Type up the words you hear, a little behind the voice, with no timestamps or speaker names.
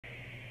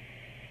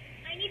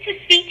I need to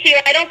speak to you.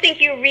 I don't think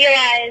you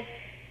realize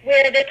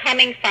where they're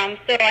coming from,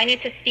 so I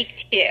need to speak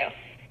to you.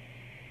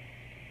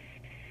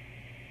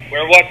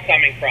 Where what's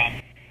coming from?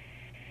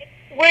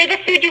 Where the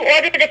food you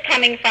ordered is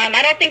coming from.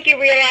 I don't think you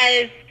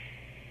realize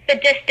the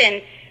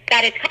distance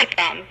that it's come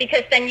from,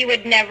 because then you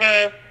would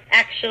never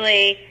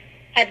actually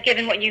have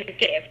given what you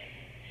gave.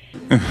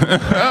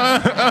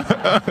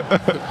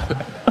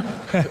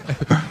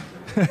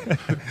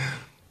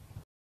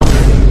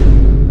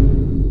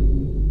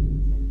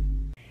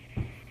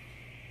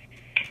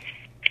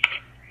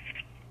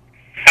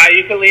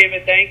 You can leave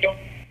it, thank you.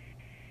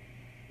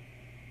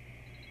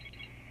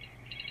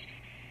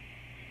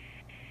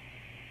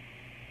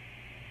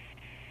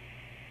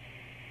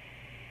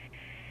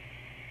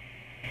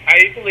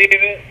 You can leave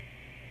it.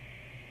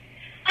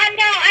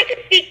 No, I could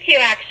speak to you,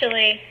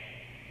 actually.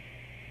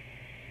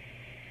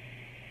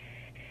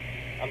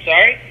 I'm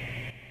sorry?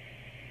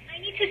 I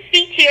need to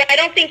speak to you. I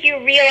don't think you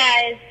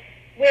realize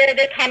where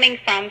they're coming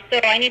from, so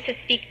I need to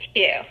speak to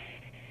you.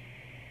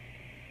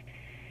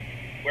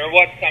 Where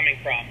what's coming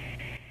from?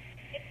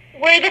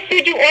 Where the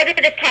food you ordered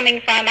is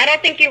coming from. I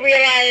don't think you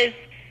realize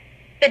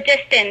the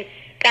distance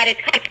that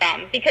it's come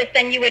from, because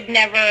then you would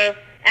never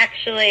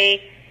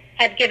actually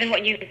have given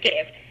what you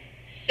gave.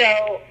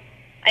 So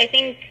I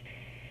think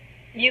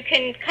you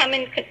can come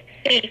and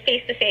see me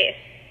face to face.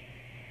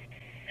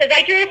 Because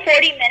I drove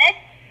 40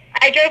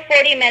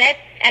 minutes.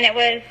 And it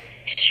was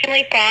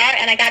extremely far,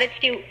 and I got it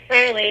to you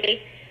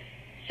early.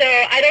 So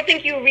I don't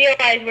think you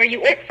realize where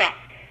you ordered from.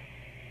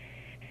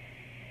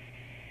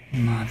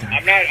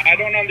 I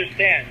don't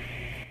understand.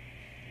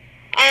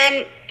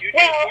 You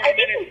well, 4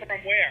 minutes from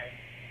where?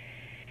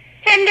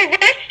 From the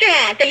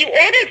restaurant that you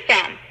ordered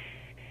from.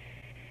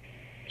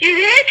 Do you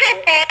realize how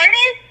far it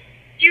is?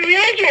 Do you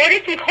realize you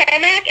ordered from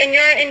Colmac and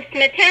you're in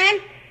Smithtown?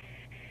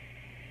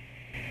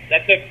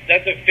 That's a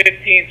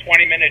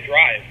 15-20 minute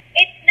drive.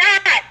 It's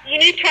not. You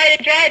need to try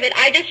to drive it.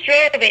 I just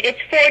drove it.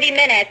 It's 40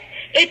 minutes.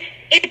 It's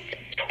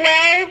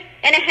 12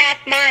 and a half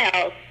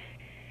miles.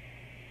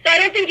 So I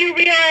don't think you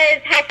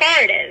realize how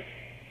far it is.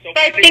 So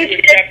why do you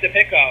accept the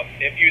pickup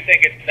if you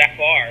think it's that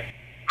far?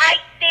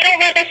 They don't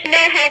let us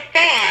know how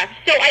far.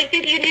 So I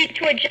think you need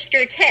to adjust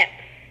your tip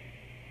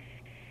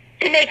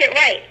to make it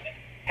right.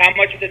 How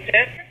much is the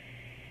tip?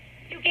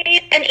 You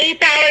gave an $8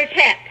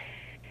 tip.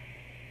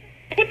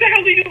 What the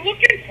hell are you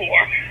looking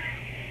for?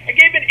 I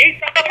gave an $8.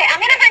 Okay, I'm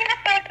gonna bring the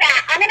food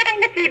back. I'm gonna bring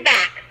the food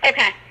back.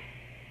 Okay.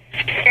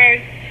 Okay.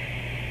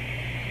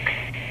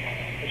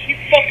 Is she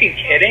fucking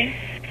kidding?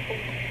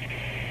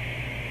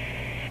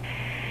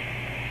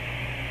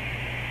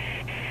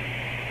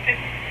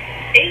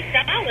 $8?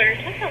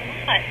 That's a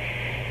lot.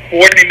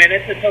 40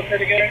 minutes it took her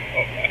to get it?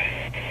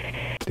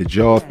 Okay. Did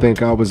y'all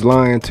think I was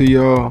lying to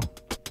y'all?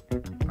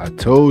 I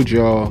told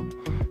y'all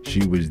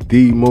she was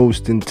the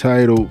most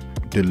entitled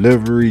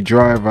delivery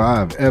driver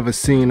I've ever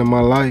seen in my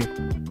life.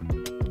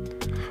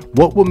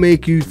 What would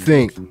make you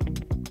think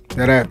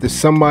that after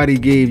somebody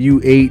gave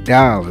you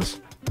 $8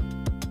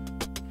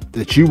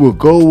 that you would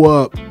go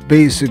up,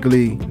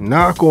 basically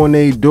knock on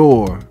their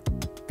door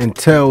and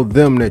tell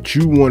them that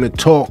you want to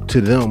talk to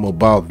them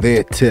about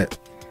their tip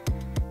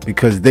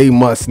because they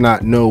must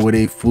not know where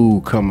their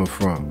food coming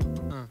from?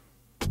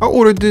 I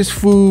ordered this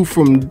food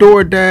from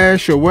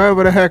DoorDash or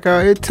wherever the heck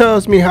it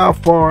tells me how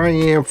far I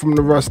am from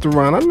the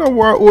restaurant. I know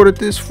where I ordered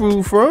this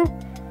food from.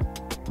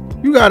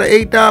 You got an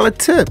 $8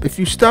 tip. If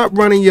you stop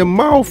running your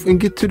mouth and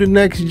get to the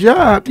next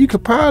job, you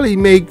could probably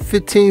make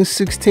 $15,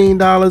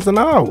 $16 an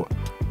hour.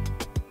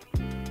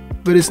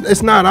 But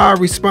it's not our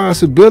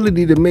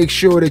responsibility to make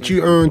sure that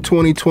you earn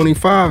 $20,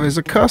 $25 as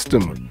a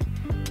customer.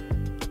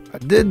 I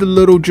did the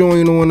little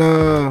joint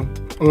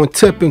on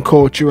tipping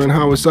culture and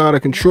how it's out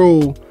of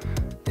control.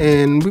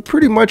 And we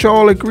pretty much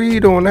all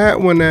agreed on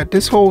that one, that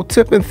this whole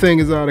tipping thing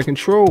is out of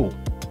control.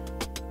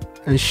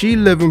 And she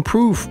living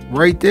proof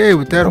right there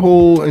with that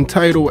whole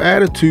entitled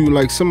attitude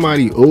like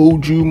somebody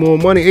owed you more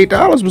money.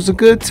 $8 was a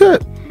good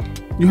tip.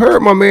 You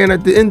heard my man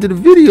at the end of the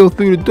video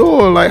through the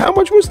door, like, how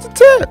much was the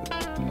tip?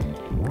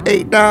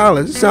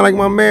 $8. It sounded like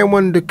my man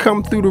wanted to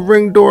come through the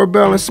Ring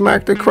doorbell and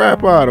smack the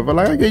crap out of her.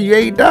 Like, I gave you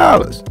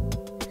 $8.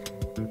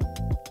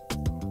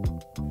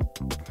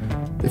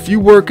 If you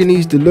work in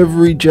these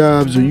delivery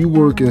jobs, or you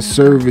work in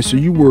service, or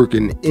you work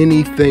in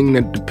anything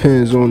that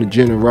depends on the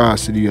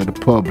generosity of the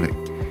public,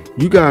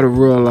 you got to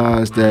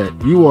realize that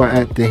you are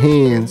at the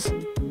hands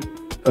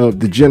of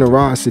the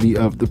generosity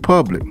of the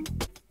public.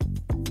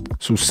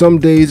 So some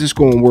days it's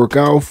going to work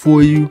out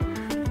for you.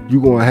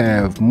 You're going to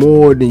have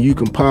more than you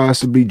can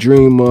possibly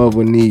dream of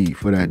or need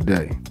for that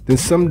day. Then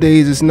some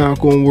days it's not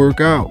going to work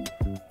out.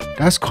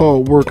 That's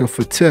called working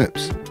for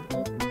tips.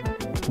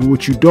 But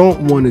what you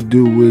don't want to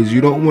do is you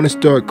don't want to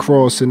start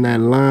crossing that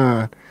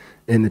line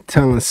and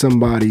telling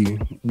somebody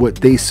what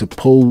they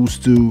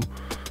supposed to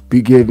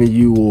be giving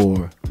you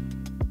or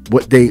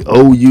what they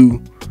owe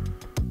you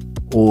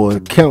or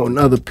counting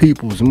other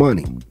people's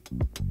money.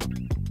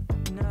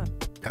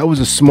 That was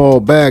a small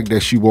bag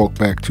that she walked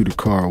back to the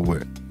car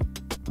with.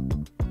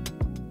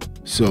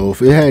 So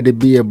if it had to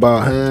be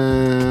about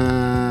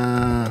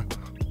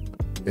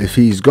If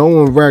he's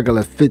going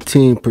regular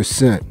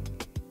 15%,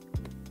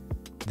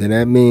 then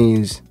that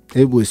means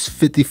it was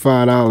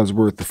 $55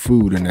 worth of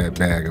food in that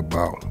bag,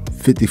 about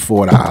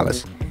 $54.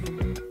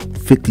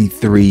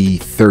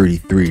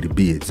 $53.33 to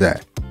be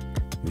exact.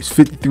 It was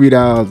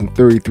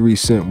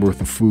 $53.33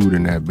 worth of food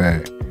in that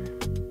bag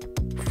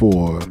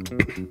for an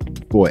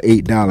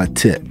 $8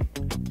 tip.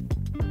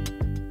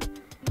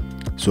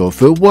 So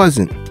if it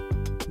wasn't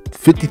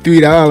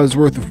 $53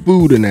 worth of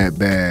food in that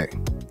bag,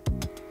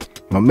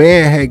 my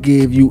man had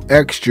gave you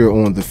extra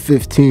on the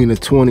 15 to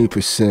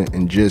 20%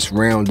 and just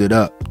rounded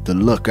up to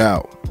look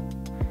out.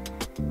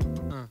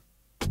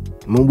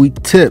 When we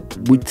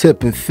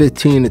tipping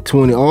 15 to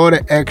 20, all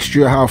the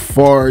extra, how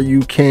far you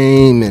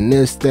came and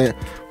this, that,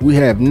 we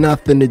have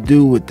nothing to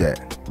do with that.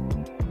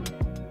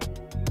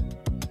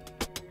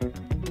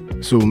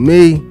 So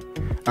me,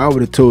 I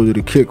would have told her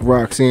to kick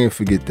rocks and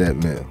forget that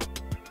meal.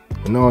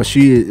 And all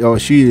she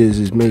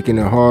is making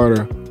it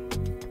harder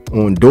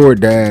on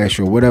DoorDash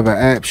or whatever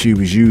app she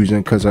was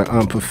using because of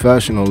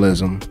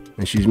unprofessionalism.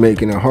 And she's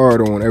making it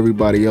harder on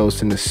everybody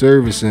else in the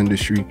service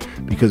industry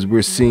because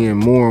we're seeing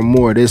more and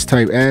more of this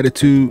type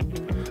attitude.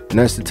 And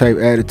that's the type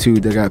of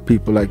attitude that got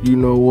people like, you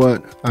know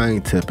what? I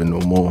ain't tipping no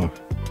more.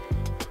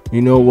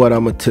 You know what?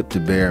 I'm going to tip the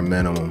bare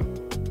minimum.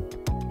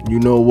 You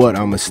know what?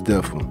 I'm going to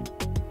stiff them.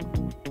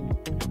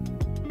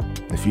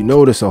 If you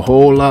notice, a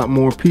whole lot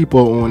more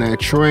people on that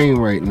train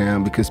right now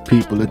because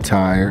people are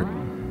tired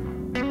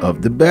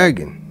of the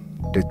begging.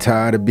 They're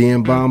tired of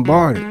being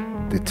bombarded.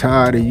 They're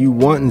tired of you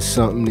wanting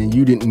something and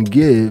you didn't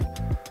give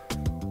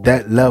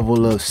that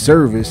level of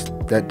service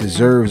that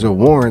deserves or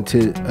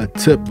warranted a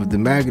tip of the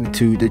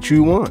magnitude that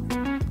you want.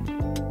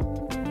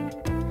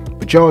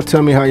 But y'all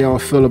tell me how y'all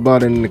feel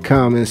about it in the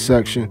comment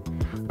section.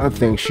 I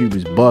think she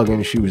was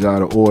bugging. She was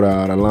out of order,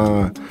 out of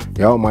line.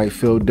 Y'all might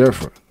feel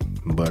different.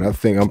 But I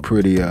think I'm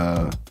pretty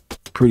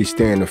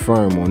standing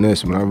firm on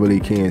this one. I really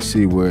can't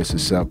see where it's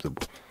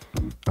acceptable.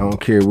 I don't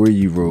care where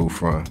you roll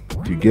from.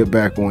 If you get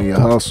back on your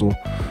hustle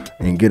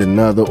and get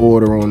another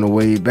order on the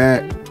way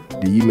back,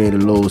 then you made a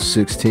little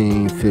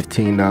 $16,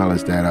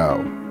 $15 that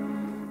hour.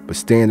 But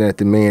standing at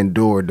the man's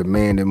door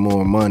demanding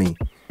more money,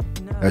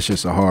 that's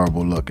just a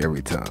horrible look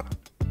every time.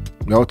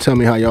 Y'all tell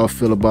me how y'all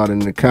feel about it in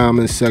the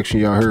comments section.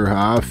 Y'all heard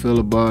how I feel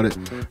about it.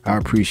 I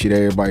appreciate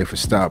everybody for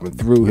stopping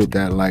through. Hit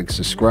that like,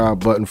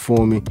 subscribe button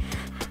for me.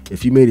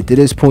 If you made it to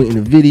this point in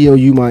the video,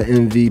 you my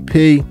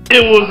MVP.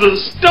 It was a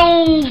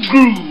stone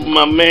groove,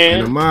 my man.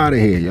 And I'm out of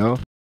here, y'all.